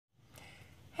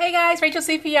Hey guys,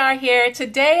 rachaelcprhair here.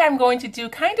 Today I'm going to do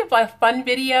kind of a fun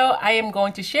video. I am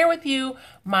going to share with you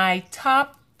my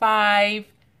top 5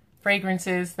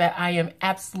 fragrances that I am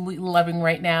absolutely loving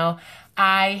right now.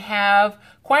 I have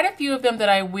quite a few of them that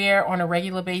I wear on a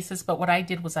regular basis, but what I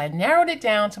did was I narrowed it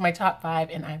down to my top 5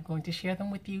 and I'm going to share them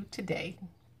with you today.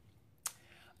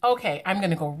 Okay, I'm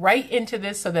going to go right into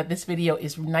this so that this video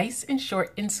is nice and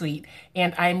short and sweet.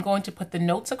 And I'm going to put the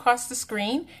notes across the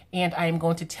screen and I'm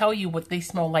going to tell you what they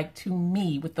smell like to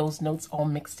me with those notes all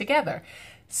mixed together.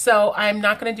 So I'm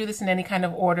not going to do this in any kind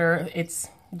of order. It's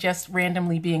just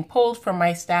randomly being pulled from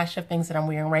my stash of things that I'm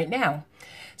wearing right now.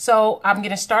 So I'm going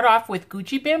to start off with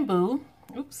Gucci Bamboo.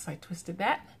 Oops, I twisted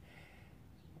that.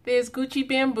 There's Gucci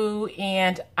Bamboo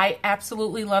and I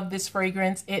absolutely love this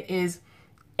fragrance. It is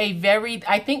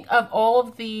I think of all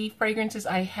of the fragrances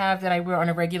I have that I wear on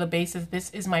a regular basis,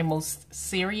 this is my most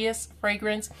serious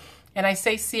fragrance. And I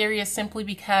say serious simply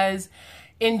because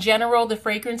in general, the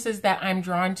fragrances that I'm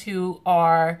drawn to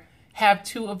have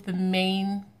two of the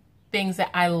main things that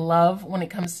I love when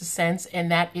it comes to scents, and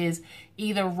that is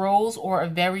either rose or a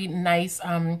very nice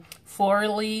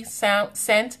florally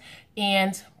scent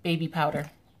and baby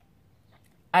powder.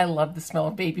 I love the smell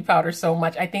of baby powder so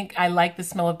much. I think I like the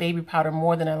smell of baby powder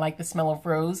more than I like the smell of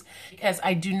rose because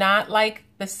I do not like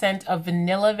the scent of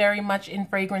vanilla very much in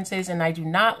fragrances, and I do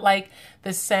not like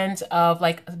the scent of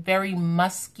like a very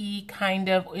musky kind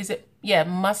of,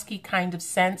 musky kind of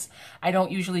scents. I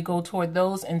don't usually go toward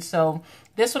those, and so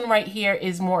this one right here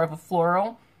is more of a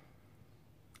floral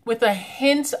with a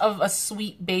hint of a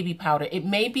sweet baby powder. It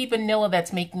may be vanilla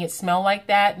that's making it smell like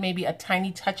that, maybe a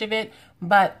tiny touch of it,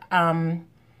 but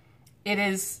it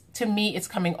is, to me, it's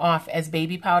coming off as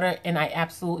baby powder, and I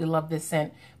absolutely love this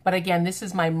scent. But again, this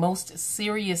is my most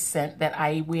serious scent that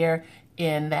I wear,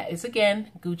 and that is, again,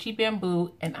 Gucci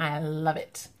Bamboo, and I love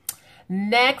it.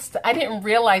 Next, I didn't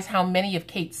realize how many of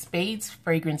Kate Spade's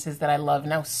fragrances that I love,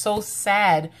 and I was so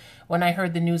sad when I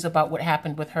heard the news about what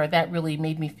happened with her. That really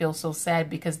made me feel so sad,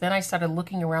 because then I started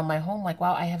looking around my home like,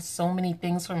 wow, I have so many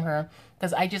things from her,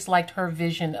 because I just liked her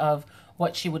vision of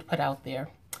what she would put out there.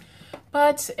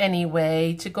 But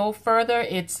anyway, to go further,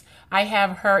 I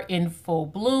have her in Full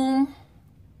Bloom,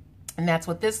 and that's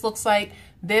what this looks like.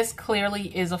 This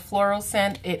clearly is a floral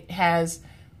scent. It has,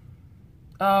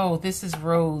 oh, this is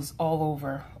rose all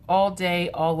over. All day,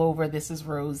 all over, this is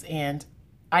rose, and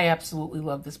I absolutely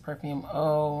love this perfume.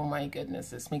 Oh my goodness,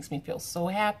 this makes me feel so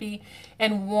happy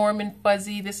and warm and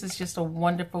fuzzy. This is just a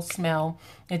wonderful smell.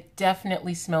 It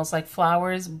definitely smells like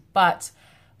flowers, but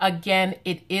again,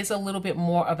 it is a little bit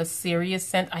more of a serious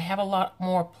scent. I have a lot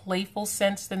more playful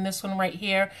scents than this one right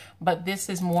here, but this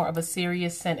is more of a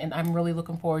serious scent, and I'm really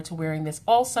looking forward to wearing this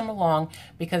all summer long,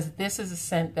 because this is a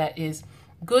scent that is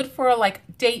good for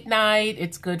like date night.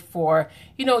 It's good for,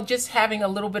 you know, just having a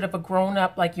little bit of a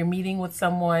grown-up, like you're meeting with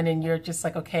someone and you're just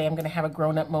like, okay, I'm gonna have a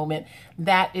grown-up moment.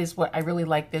 That is what I really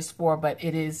like this for, but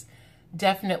it is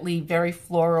definitely very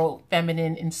floral,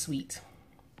 feminine, and sweet.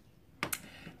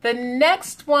 The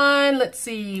next one, let's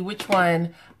see which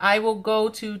one I will go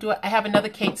to. I have another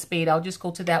Kate Spade. I'll just go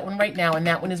to that one right now. And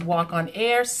that one is Walk on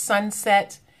Air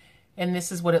Sunset. And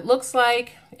this is what it looks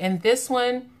like. And this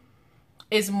one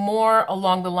is more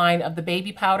along the line of the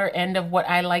baby powder end of what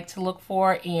I like to look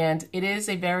for. And it is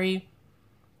a very,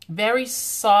 very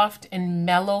soft and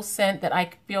mellow scent that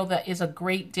I feel that is a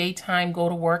great daytime go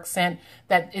to work scent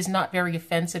that is not very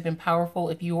offensive and powerful.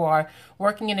 If you are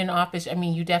working in an office, I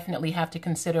mean, you definitely have to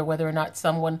consider whether or not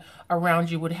someone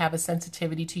around you would have a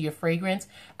sensitivity to your fragrance.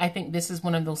 I think this is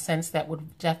one of those scents that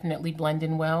would definitely blend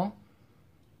in well.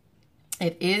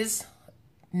 It is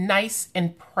nice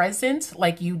and present,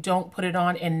 like you don't put it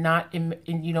on and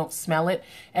you don't smell it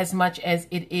as much as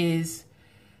it is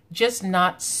just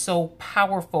not so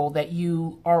powerful that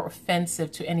you are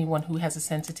offensive to anyone who has a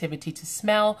sensitivity to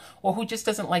smell, or who just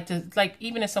doesn't like to, like,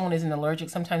 even if someone isn't allergic,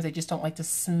 sometimes they just don't like to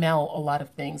smell a lot of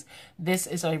things. This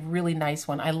is a really nice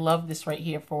one. I love this right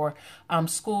here for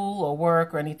school or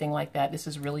work or anything like that. This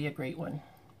is really a great one.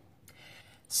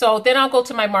 So then I'll go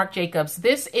to my Marc Jacobs.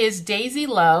 This is Daisy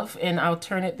Love, and I'll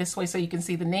turn it this way so you can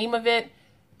see the name of it.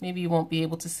 Maybe you won't be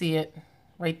able to see it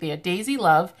right there. Daisy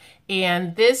Love.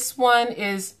 And this one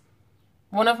is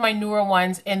one of my newer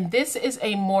ones, and this is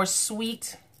a more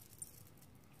sweet,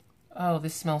 oh,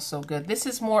 this smells so good. This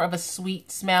is more of a sweet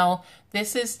smell.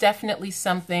 This is definitely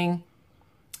something,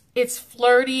 it's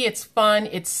flirty, it's fun,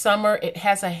 it's summer. It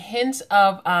has a hint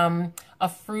of a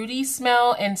fruity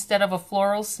smell instead of a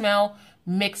floral smell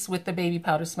mixed with the baby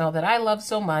powder smell that I love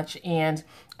so much. And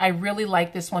I really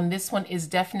like this one. This one is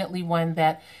definitely one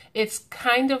that it's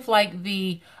kind of like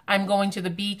the I'm going to the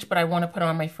beach, but I want to put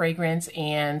on my fragrance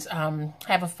and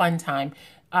have a fun time.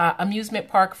 Amusement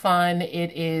park fun.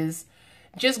 It is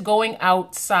just going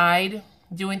outside,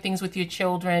 doing things with your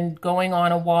children, going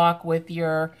on a walk with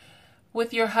your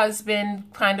husband,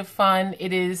 kind of fun.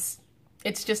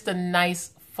 It's just a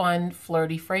nice, fun,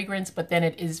 flirty fragrance, but then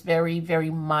it is very, very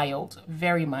mild,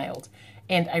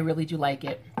 and I really do like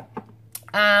it.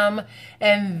 And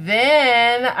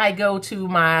then I go to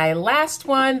my last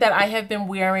one that I have been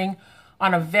wearing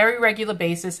on a very regular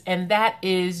basis, and that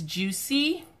is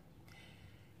Juicy.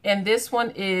 And this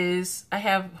one is, I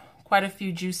have quite a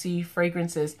few Juicy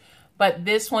fragrances, but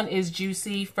this one is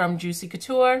Juicy from Juicy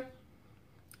Couture.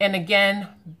 And again,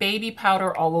 baby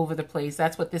powder all over the place.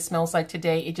 That's what this smells like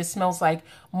today. It just smells like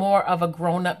more of a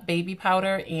grown-up baby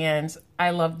powder, and I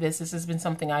love this. This has been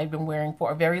something I've been wearing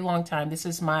for a very long time. This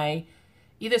is my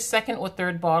either second or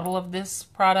third bottle of this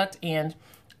product, and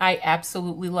I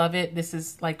absolutely love it. This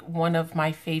is like one of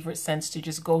my favorite scents to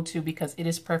just go to because it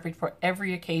is perfect for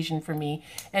every occasion for me.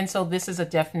 And so this is a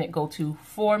definite go-to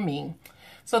for me.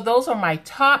 So those are my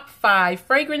top 5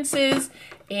 fragrances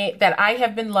that I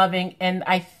have been loving. And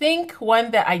I think one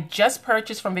that I just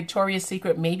purchased from Victoria's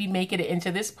Secret, maybe make it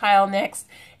into this pile next.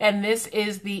 And this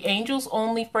is the Angels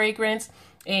Only fragrance.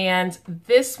 And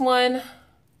this one,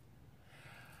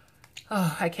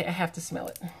 oh, I have to smell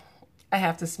it. I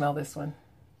have to smell this one.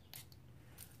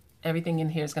 Everything in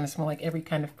here is going to smell like every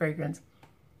kind of fragrance.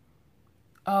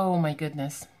 Oh my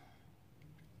goodness.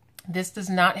 This does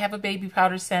not have a baby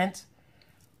powder scent.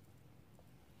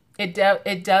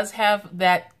 It does have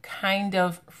that kind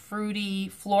of fruity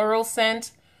floral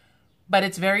scent, but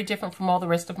it's very different from all the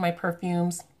rest of my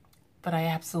perfumes. But I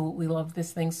absolutely love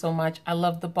this thing so much. I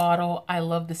love the bottle. I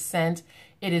love the scent.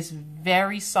 It is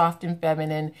very soft and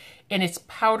feminine, and it's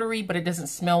powdery, but it doesn't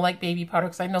smell like baby powder,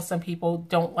 because I know some people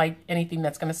don't like anything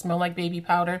that's going to smell like baby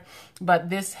powder. But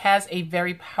this has a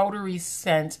very powdery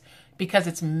scent because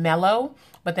it's mellow,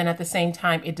 but then at the same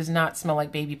time, it does not smell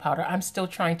like baby powder. I'm still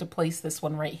trying to place this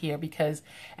one right here because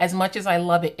as much as I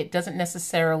love it, it doesn't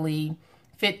necessarily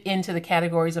fit into the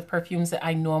categories of perfumes that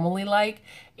I normally like.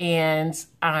 And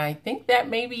I think that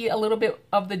may be a little bit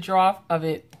of the draw of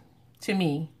it to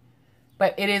me.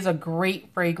 But it is a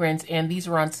great fragrance, and these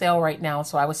are on sale right now,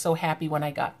 so I was so happy when I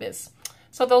got this.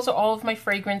 So those are all of my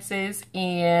fragrances,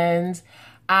 and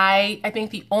I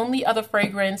think the only other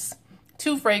fragrance,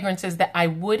 2 fragrances that I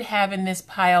would have in this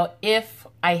pile if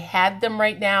I had them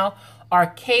right now are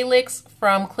Calyx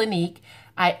from Clinique.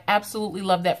 I absolutely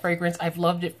love that fragrance. I've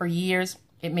loved it for years.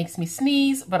 It makes me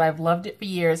sneeze, but I've loved it for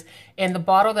years. And the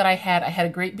bottle that I had a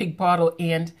great big bottle,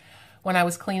 and when I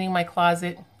was cleaning my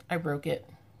closet, I broke it.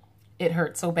 It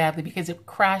hurt so badly because it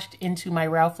crashed into my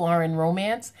Ralph Lauren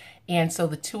Romance. And so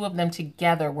the 2 of them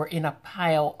together were in a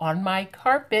pile on my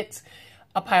carpet,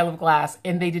 a pile of glass,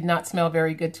 and they did not smell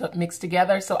very good to mix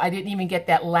together. So I didn't even get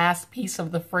that last piece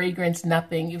of the fragrance,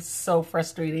 nothing. It was so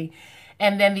frustrating.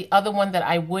 And then the other one that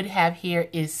I would have here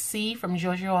is C from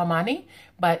Giorgio Armani,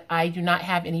 but I do not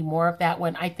have any more of that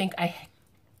one. I think I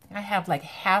have like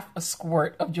half a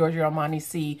squirt of Giorgio Armani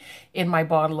C in my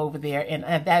bottle over there,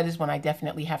 and that is one I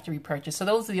definitely have to repurchase. So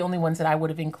those are the only ones that I would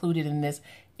have included in this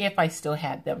if I still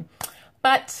had them.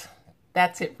 But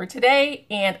that's it for today,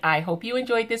 and I hope you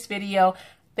enjoyed this video.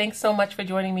 Thanks so much for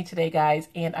joining me today, guys,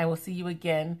 and I will see you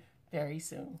again very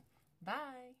soon.